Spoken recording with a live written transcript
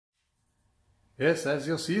Yes, as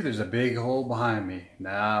you'll see, there's a big hole behind me.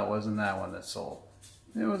 Nah, it wasn't that one that sold.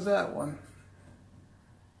 It was that one.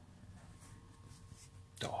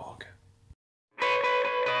 Dog.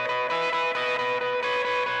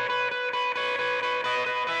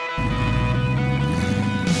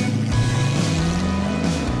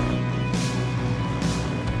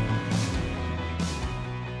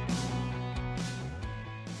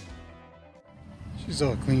 She's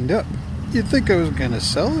all cleaned up. You'd think I was gonna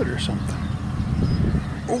sell it or something.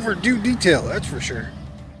 Overdue detail, that's for sure.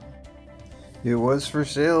 It was for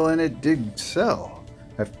sale and it did sell.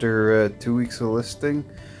 After 2 weeks of listing,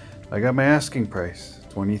 I got my asking price,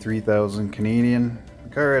 23,000 Canadian. The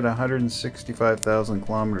car had 165,000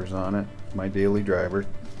 kilometers on it, my daily driver,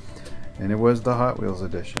 and it was the Hot Wheels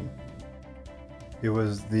edition. It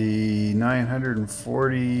was the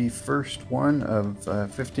 941st one of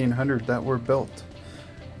 1,500 that were built.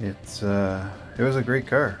 It was a great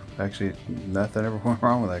car. Actually, nothing ever went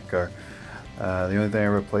wrong with that car. The only thing I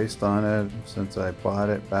replaced on it since I bought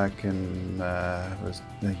it back in was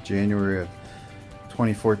January of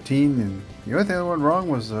 2014, and the only thing that went wrong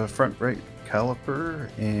was the front right caliper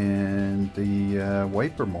and the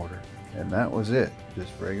wiper motor, and that was it.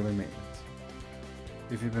 Just regular maintenance.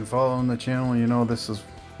 If you've been following the channel, you know this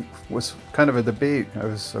was kind of a debate. I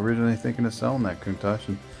was originally thinking of selling that Countach,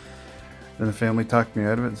 and then the family talked me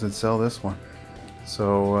out of it and said sell this one.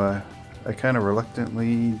 So I kind of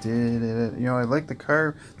reluctantly did it. You know, I liked the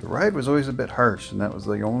car. The ride was always a bit harsh, and that was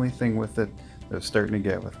the only thing with it that was starting to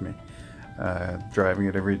get with me. Driving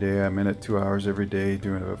it every day. I'm in it 2 hours every day,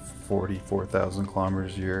 doing about 44,000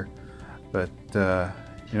 kilometers a year. But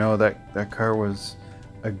you know, that car was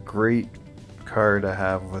a great car to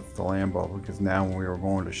have with the Lambo, because now when we were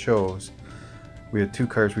going to shows, we had two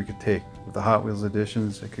cars we could take. With the Hot Wheels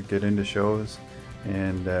editions, I could get into shows,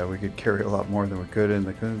 and we could carry a lot more than we could in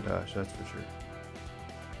the Countach, that's for sure.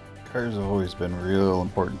 Cars have always been real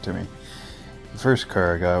important to me. The first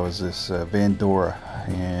car I got was this Vandora,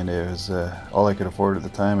 and it was all I could afford at the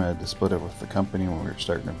time. I had to split it with the company when we were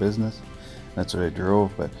starting a business. That's what I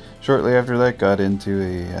drove, but shortly after that got into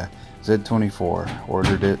a Z24,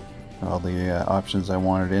 ordered it, all the options I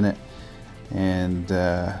wanted in it, and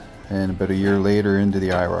about a year later into the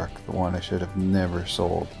IROC, the one I should have never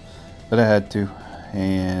sold, but I had to,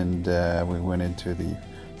 and we went into the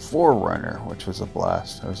 4Runner, which was a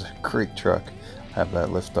blast. It was a great truck. Have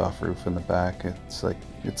that lift-off roof in the back. It's like,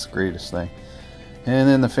 it's the greatest thing. And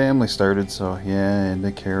then the family started, so yeah, and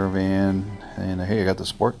the Caravan, and hey, I got the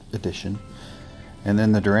Sport Edition. And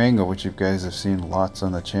then the Durango, which you guys have seen lots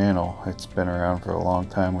on the channel. It's been around for a long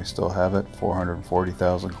time. We still have it.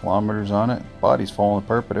 440,000 kilometers on it. Body's falling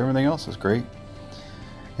apart, but everything else is great.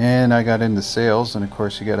 And I got into sales, and of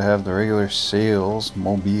course you got to have the regular sales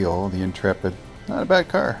mobile, the Intrepid. Not a bad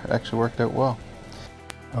car. It actually worked out well.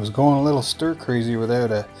 I was going a little stir crazy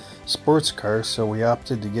without a sports car, so we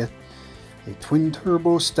opted to get a twin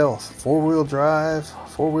turbo Stealth, 4-wheel drive,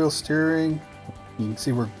 4-wheel steering. You can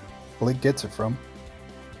see where Blake gets it from.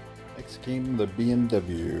 Next came the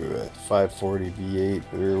BMW 540 V8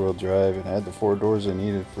 rear-wheel drive, and had the 4 doors I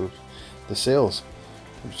needed for the sales.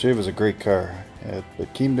 Which was a great car.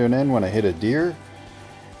 It came to an end when I hit a deer,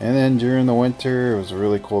 and then during the winter it was a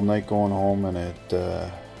really cold night going home, and it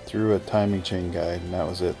threw a timing chain guide, and that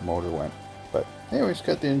was it. The motor went. But anyways,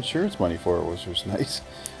 got the insurance money for it, which was nice.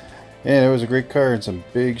 And it was a great car, and some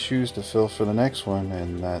big shoes to fill for the next one,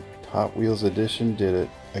 and that Hot Wheels edition did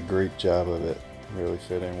a great job of it. Really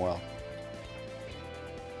fit in well.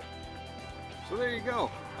 So there you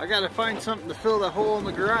go. I gotta find something to fill that hole in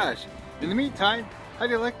the garage. In the meantime, how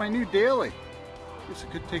do you like my new daily? Guess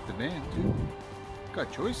I could take the van too.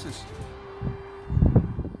 Got choices.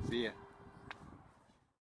 See ya.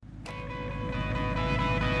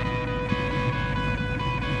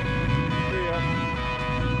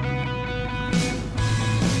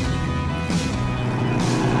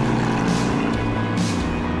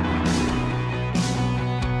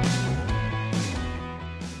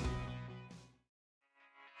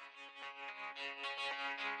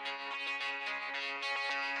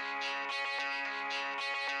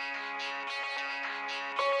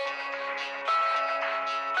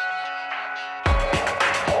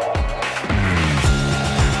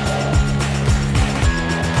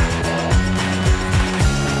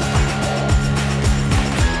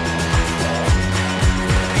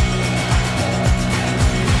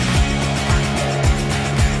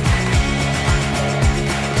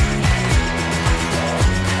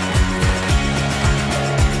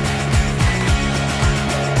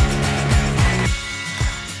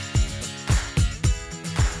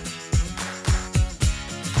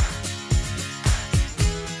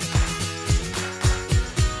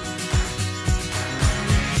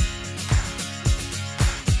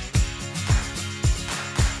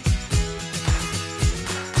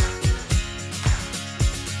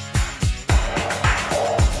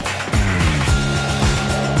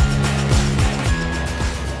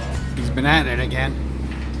 been at it again.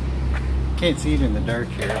 Can't see it in the dark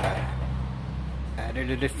here, but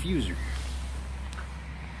added a diffuser.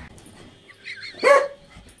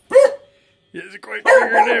 He hasn't quite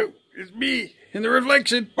figured it out. It's me in the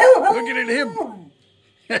reflection looking at him.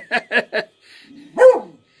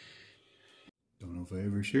 Don't know if I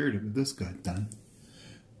ever shared it, but this got done.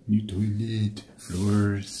 New toilet,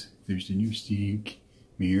 floors, there's the new sink,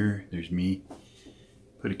 mirror, there's me.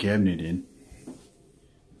 Put a cabinet in.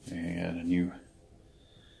 I got a new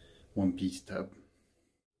one-piece tub.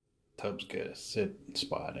 Tub's got a sit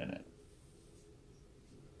spot in it.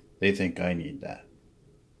 They think I need that.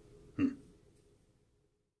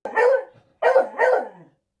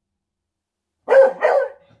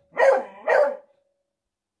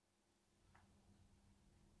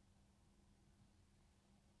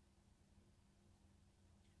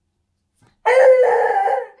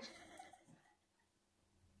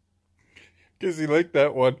 Does he like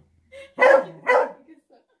that one?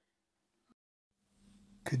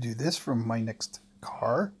 Could do this from my next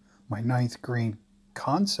car, my 9th grade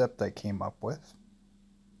concept I came up with.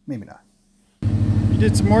 Maybe not. We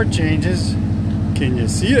did some more changes. Can you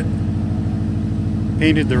see it?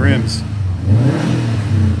 Painted the rims.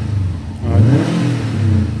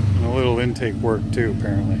 And a little intake work too,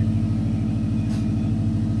 apparently.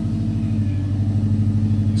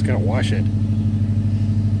 Just gotta wash it.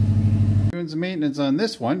 Doing some maintenance on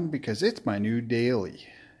this one because it's my new daily.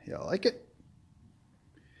 You like it?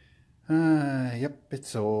 Yep, it's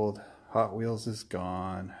sold. Hot Wheels is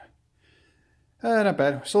gone. Not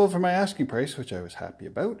bad. Sold for my asking price, which I was happy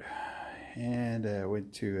about. And I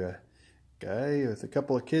went to a guy with a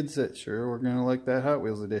couple of kids that sure were going to like that Hot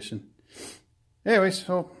Wheels edition. Anyway,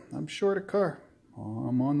 so I'm short a car.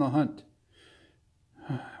 I'm on the hunt.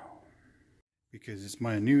 Because it's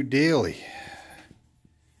my new daily.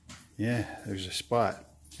 Yeah, there's a spot.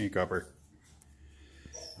 Hey, Copper.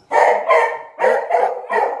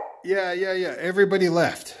 Yeah. Everybody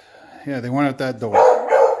left. Yeah, they went out that door.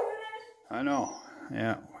 I know.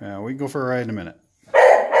 Yeah, we can go for a ride in a minute.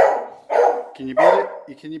 Can you beat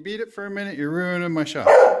it? Can you beat it for a minute? You're ruining my shot.